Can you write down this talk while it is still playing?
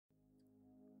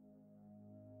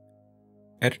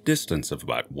At a distance of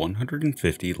about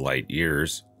 150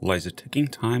 light-years lies a ticking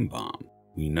time bomb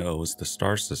we know as the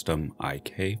star system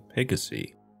IK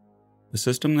Pegasi, a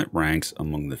system that ranks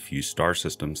among the few star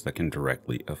systems that can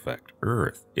directly affect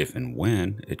Earth if and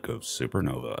when it goes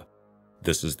supernova.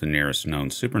 This is the nearest known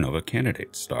supernova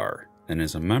candidate star and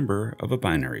is a member of a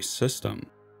binary system.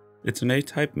 It's an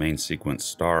A-type main sequence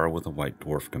star with a white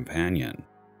dwarf companion.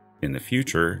 In the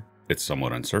future, it's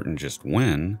somewhat uncertain just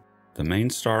when, the main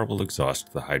star will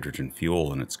exhaust the hydrogen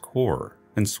fuel in its core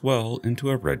and swell into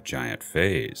a red giant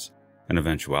phase, an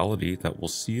eventuality that will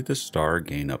see the star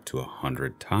gain up to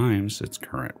 100 times its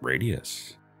current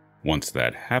radius. Once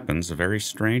that happens, a very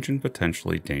strange and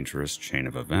potentially dangerous chain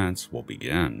of events will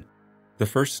begin. The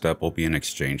first step will be an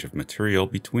exchange of material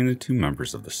between the two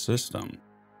members of the system,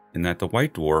 in that the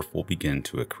white dwarf will begin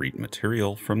to accrete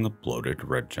material from the bloated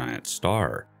red giant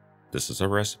star. This is a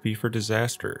recipe for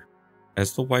disaster.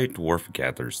 As the white dwarf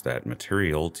gathers that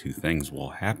material, two things will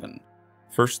happen.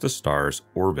 First, the star's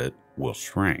orbit will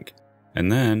shrink,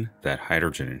 and then that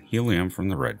hydrogen and helium from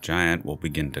the red giant will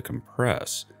begin to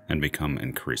compress and become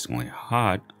increasingly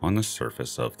hot on the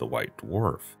surface of the white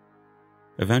dwarf.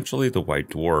 Eventually, the white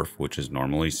dwarf, which is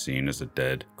normally seen as a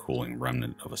dead, cooling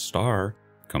remnant of a star,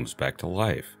 comes back to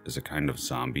life as a kind of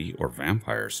zombie or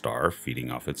vampire star feeding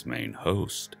off its main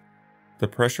host. The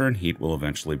pressure and heat will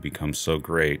eventually become so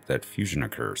great that fusion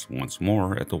occurs once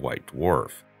more at the white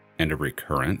dwarf, and a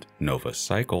recurrent nova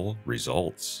cycle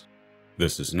results.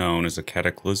 This is known as a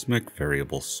cataclysmic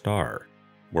variable star,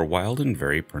 where wild and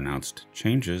very pronounced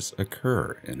changes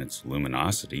occur in its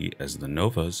luminosity as the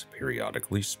novas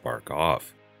periodically spark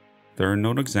off. There are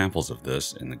known examples of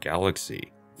this in the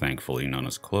galaxy, thankfully none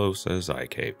as close as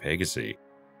IK Pegasi,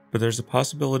 but there's a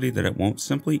possibility that it won't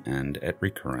simply end at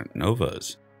recurrent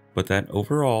novas, but that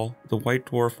overall the white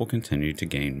dwarf will continue to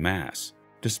gain mass,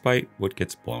 despite what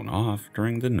gets blown off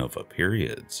during the nova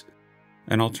periods.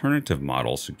 An alternative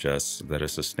model suggests that a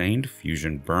sustained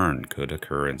fusion burn could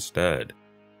occur instead,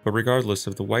 but regardless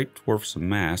if the white dwarf's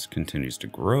mass continues to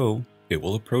grow, it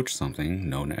will approach something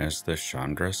known as the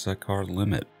Chandrasekhar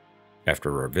limit, after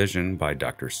a revision by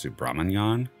Dr.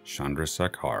 Subramanian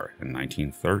Chandrasekhar in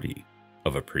 1930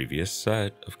 of a previous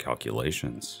set of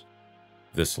calculations.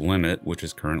 This limit, which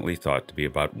is currently thought to be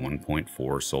about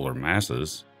 1.4 solar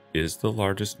masses, is the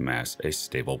largest mass a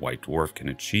stable white dwarf can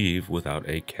achieve without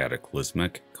a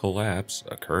cataclysmic collapse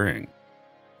occurring.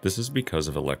 This is because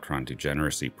of electron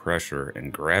degeneracy pressure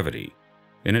and gravity.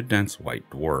 In a dense white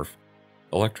dwarf,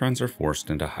 electrons are forced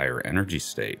into higher energy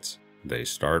states. They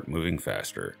start moving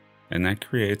faster, and that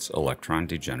creates electron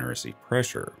degeneracy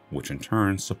pressure, which in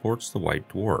turn supports the white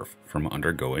dwarf from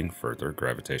undergoing further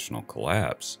gravitational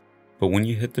collapse. But when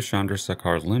you hit the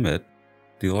Chandrasekhar limit,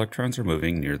 the electrons are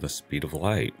moving near the speed of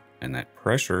light, and that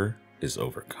pressure is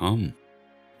overcome.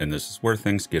 And this is where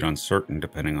things get uncertain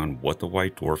depending on what the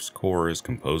white dwarf's core is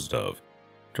composed of.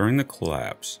 During the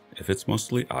collapse, if it's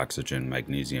mostly oxygen,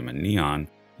 magnesium, and neon,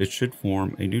 it should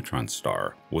form a neutron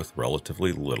star with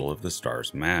relatively little of the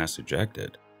star's mass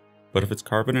ejected. But if it's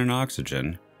carbon and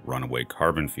oxygen, runaway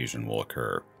carbon fusion will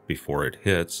occur before it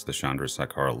hits the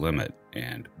Chandrasekhar limit,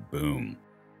 and boom.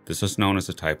 This is known as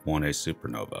a Type 1a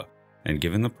supernova, and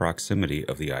given the proximity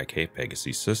of the IK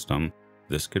Pegasi system,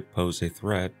 this could pose a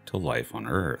threat to life on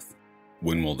Earth.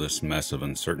 When will this mess of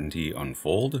uncertainty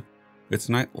unfold? It's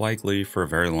not likely for a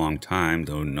very long time,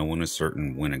 though no one is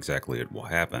certain when exactly it will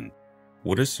happen.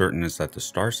 What is certain is that the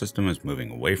star system is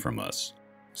moving away from us,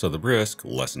 so the risk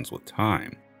lessens with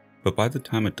time. But by the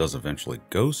time it does eventually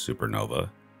go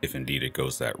supernova, if indeed it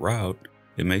goes that route,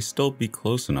 it may still be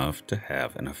close enough to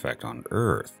have an effect on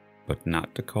Earth, but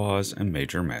not to cause a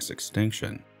major mass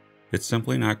extinction. It's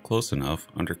simply not close enough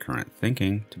under current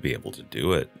thinking to be able to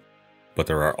do it. But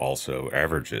there are also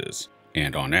averages,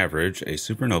 and on average, a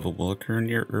supernova will occur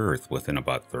near Earth within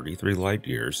about 33 light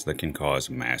years that can cause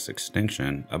mass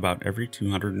extinction about every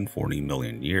 240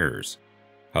 million years.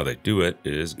 How they do it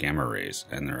is gamma rays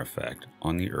and their effect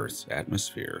on the Earth's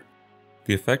atmosphere.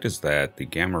 The effect is that the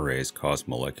gamma rays cause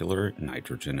molecular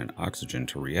nitrogen and oxygen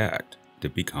to react to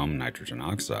become nitrogen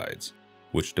oxides,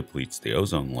 which depletes the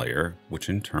ozone layer, which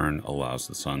in turn allows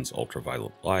the sun's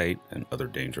ultraviolet light and other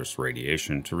dangerous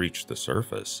radiation to reach the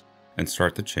surface and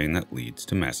start the chain that leads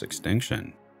to mass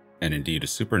extinction. And indeed, a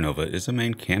supernova is a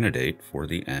main candidate for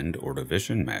the end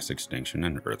Ordovician mass extinction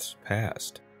in Earth's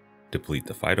past. Deplete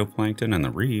the phytoplankton and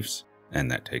the reefs, and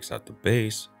that takes out the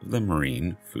base of the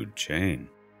marine food chain.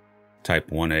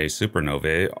 Type 1a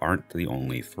supernovae aren't the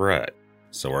only threat,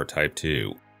 so are Type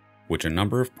 2, which a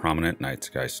number of prominent night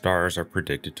sky stars are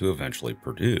predicted to eventually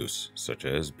produce, such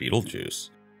as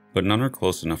Betelgeuse, but none are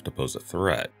close enough to pose a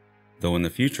threat. though in the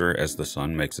future, as the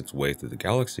Sun makes its way through the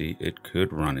galaxy, it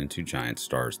could run into giant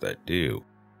stars that do.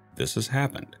 This has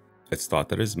happened. It's thought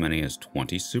that as many as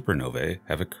 20 supernovae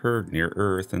have occurred near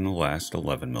Earth in the last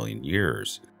 11 million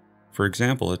years. For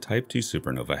example, a Type 2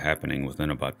 supernova happening within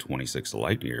about 26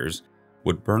 light years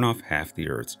would burn off half the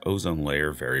Earth's ozone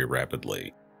layer very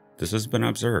rapidly. This has been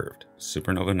observed.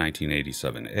 Supernova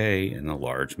 1987A in the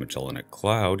Large Magellanic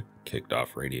Cloud kicked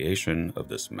off radiation of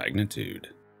this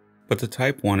magnitude. But the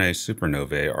Type 1A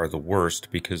supernovae are the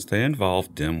worst because they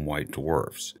involve dim white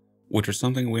dwarfs, which are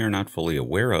something we are not fully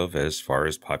aware of as far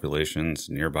as populations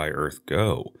nearby Earth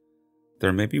go.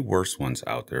 There may be worse ones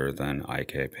out there than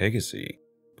IK Pegasi,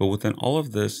 but within all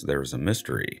of this there is a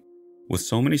mystery. With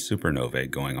so many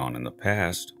supernovae going on in the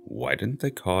past, why didn't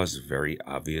they cause very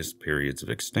obvious periods of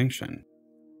extinction?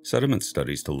 Sediment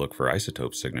studies to look for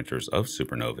isotope signatures of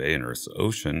supernovae in Earth's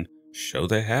ocean show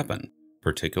they happen,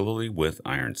 particularly with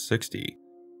iron-60.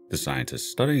 The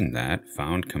scientists studying that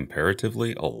found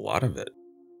comparatively a lot of it.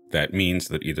 That means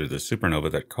that either the supernova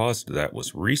that caused that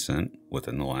was recent,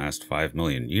 within the last 5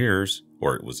 million years,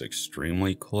 or it was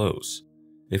extremely close.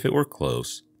 If it were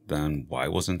close, then why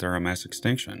wasn't there a mass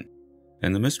extinction?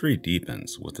 And the mystery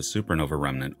deepens with the supernova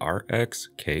remnant RX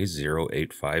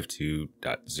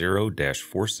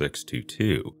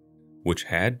K0852.0-4622, which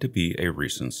had to be a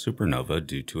recent supernova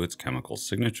due to its chemical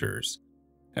signatures,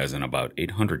 as in about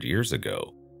 800 years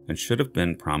ago, and should have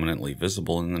been prominently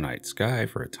visible in the night sky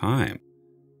for a time.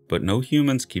 But no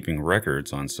humans keeping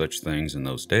records on such things in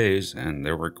those days, and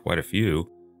there were quite a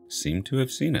few, seem to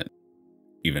have seen it.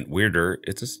 Even weirder,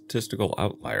 it's a statistical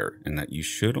outlier in that you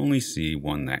should only see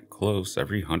one that close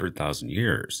every 100,000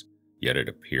 years, yet it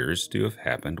appears to have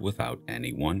happened without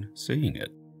anyone seeing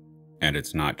it. And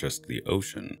it's not just the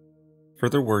ocean.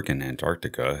 Further work in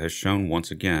Antarctica has shown once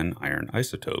again iron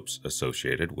isotopes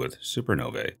associated with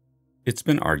supernovae. It's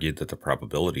been argued that the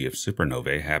probability of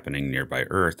supernovae happening nearby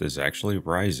Earth is actually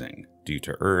rising due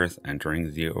to Earth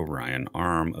entering the Orion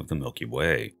arm of the Milky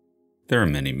Way. There are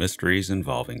many mysteries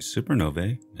involving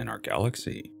supernovae in our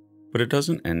galaxy, but it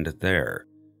doesn't end there.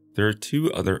 There are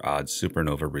two other odd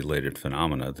supernova-related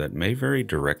phenomena that may very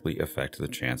directly affect the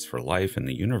chance for life in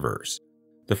the universe.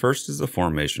 The first is the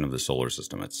formation of the solar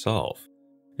system itself.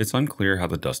 It's unclear how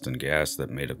the dust and gas that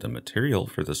made up the material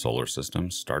for the solar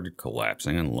system started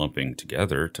collapsing and lumping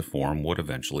together to form what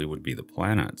eventually would be the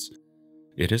planets.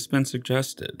 It has been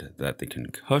suggested that the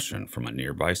concussion from a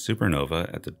nearby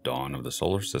supernova at the dawn of the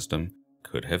solar system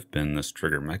could have been this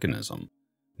trigger mechanism.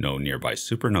 No nearby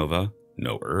supernova,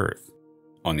 no Earth.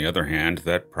 On the other hand,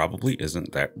 that probably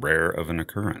isn't that rare of an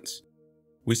occurrence.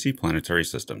 We see planetary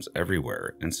systems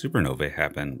everywhere, and supernovae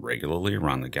happen regularly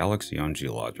around the galaxy on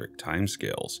geologic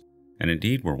timescales, and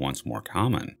indeed were once more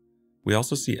common. We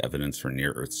also see evidence for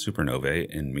near-Earth supernovae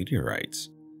in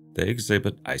meteorites. They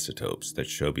exhibit isotopes that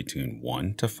show between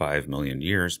 1 to 5 million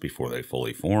years before they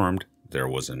fully formed, there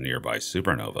was a nearby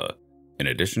supernova. In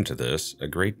addition to this, a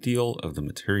great deal of the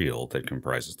material that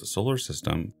comprises the solar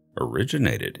system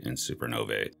originated in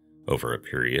supernovae over a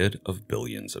period of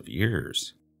billions of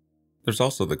years. There's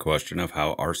also the question of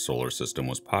how our solar system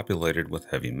was populated with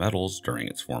heavy metals during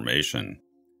its formation.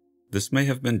 This may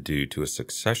have been due to a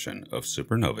succession of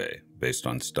supernovae based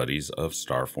on studies of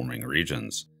star-forming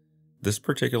regions. This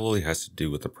particularly has to do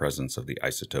with the presence of the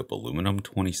isotope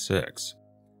aluminum-26.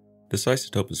 This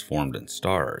isotope is formed in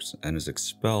stars and is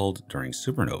expelled during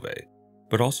supernovae,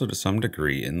 but also to some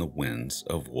degree in the winds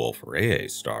of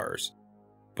Wolf-Rayet stars.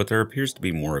 But there appears to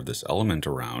be more of this element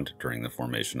around during the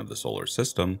formation of the solar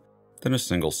system than a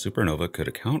single supernova could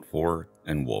account for,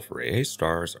 and Wolf-Rayet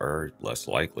stars are less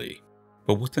likely.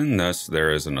 But within this,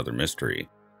 there is another mystery.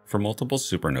 For multiple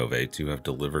supernovae to have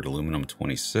delivered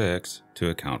aluminum-26 to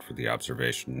account for the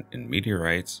observation in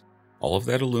meteorites, all of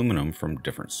that aluminum from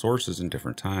different sources in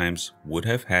different times would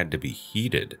have had to be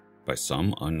heated by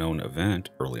some unknown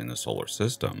event early in the solar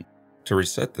system to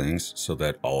reset things so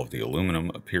that all of the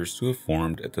aluminum appears to have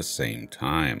formed at the same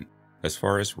time, as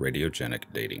far as radiogenic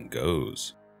dating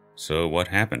goes. So what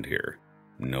happened here?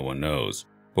 No one knows,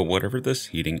 but whatever this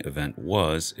heating event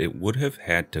was, it would have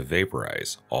had to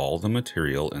vaporize all the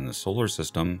material in the solar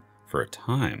system for a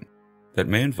time. That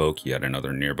may invoke yet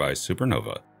another nearby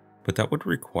supernova, but that would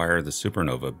require the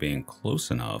supernova being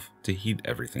close enough to heat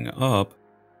everything up,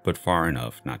 but far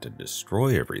enough not to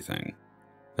destroy everything.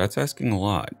 That's asking a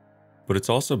lot, but it's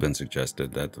also been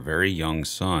suggested that the very young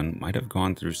sun might have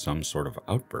gone through some sort of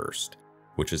outburst,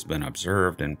 which has been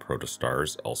observed in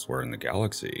protostars elsewhere in the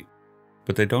galaxy,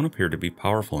 but they don't appear to be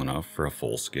powerful enough for a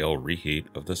full-scale reheat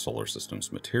of the solar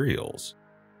system's materials.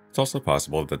 It's also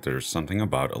possible that there's something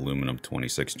about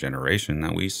aluminum-26 generation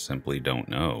that we simply don't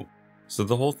know. So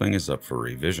the whole thing is up for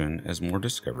revision as more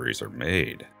discoveries are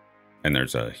made. And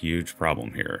there's a huge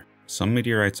problem here. Some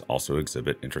meteorites also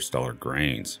exhibit interstellar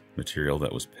grains, material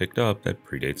that was picked up that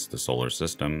predates the solar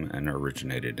system and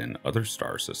originated in other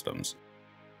star systems.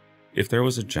 If there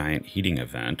was a giant heating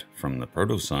event from the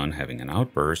protosun having an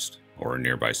outburst, or a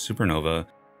nearby supernova,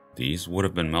 these would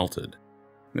have been melted.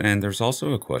 And there's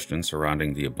also a question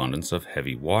surrounding the abundance of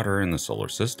heavy water in the solar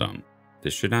system.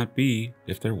 This should not be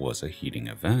if there was a heating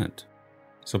event.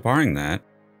 So barring that,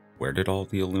 where did all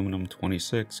the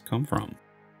aluminum-26 come from?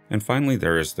 And finally,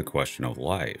 there is the question of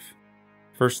life.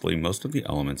 Firstly, most of the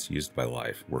elements used by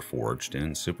life were forged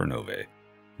in supernovae.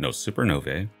 No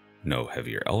supernovae, no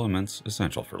heavier elements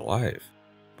essential for life.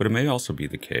 But it may also be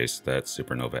the case that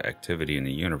supernova activity in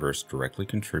the universe directly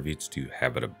contributes to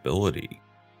habitability.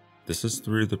 This is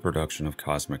through the production of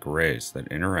cosmic rays that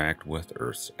interact with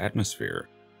Earth's atmosphere.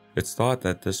 It's thought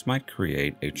that this might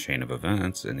create a chain of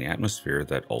events in the atmosphere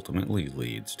that ultimately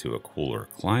leads to a cooler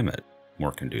climate,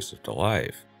 more conducive to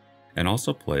life, and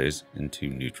also plays into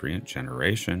nutrient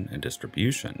generation and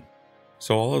distribution.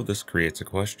 So all of this creates a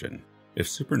question. If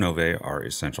supernovae are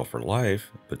essential for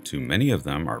life, but too many of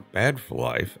them are bad for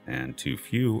life and too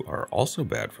few are also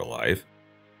bad for life,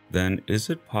 then is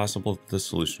it possible that the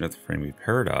solution to the Fermi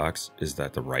paradox is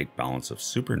that the right balance of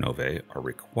supernovae are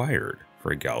required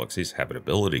for a galaxy's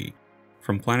habitability,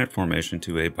 from planet formation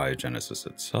to abiogenesis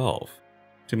itself,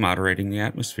 to moderating the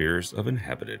atmospheres of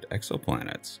inhabited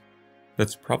exoplanets?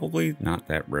 That's probably not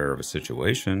that rare of a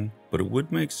situation, but it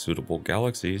would make suitable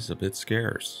galaxies a bit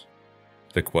scarce.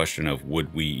 The question of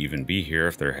would we even be here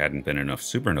if there hadn't been enough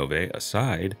supernovae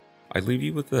aside, I leave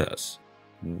you with this.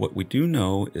 What we do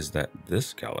know is that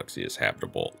this galaxy is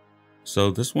habitable.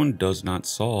 So this one does not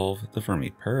solve the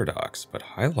Fermi paradox, but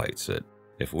highlights it.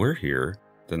 If we're here,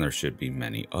 then there should be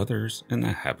many others in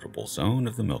the habitable zone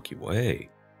of the Milky Way.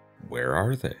 Where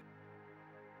are they?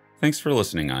 Thanks for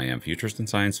listening. I am futurist and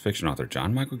science fiction author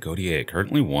John Michael Godier,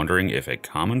 currently wondering if a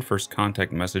common first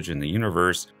contact message in the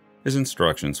universe is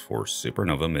instructions for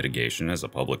supernova mitigation as a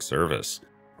public service,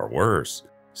 or worse,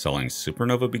 selling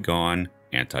supernova begone,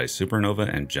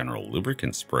 anti-supernova and general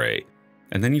lubricant spray,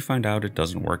 and then you find out it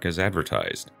doesn't work as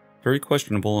advertised. Very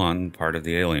questionable on the part of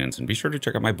the aliens, and be sure to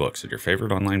check out my books at your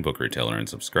favorite online book retailer and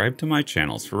subscribe to my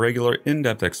channels for regular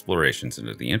in-depth explorations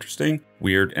into the interesting,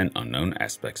 weird, and unknown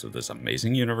aspects of this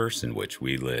amazing universe in which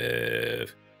we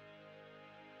live.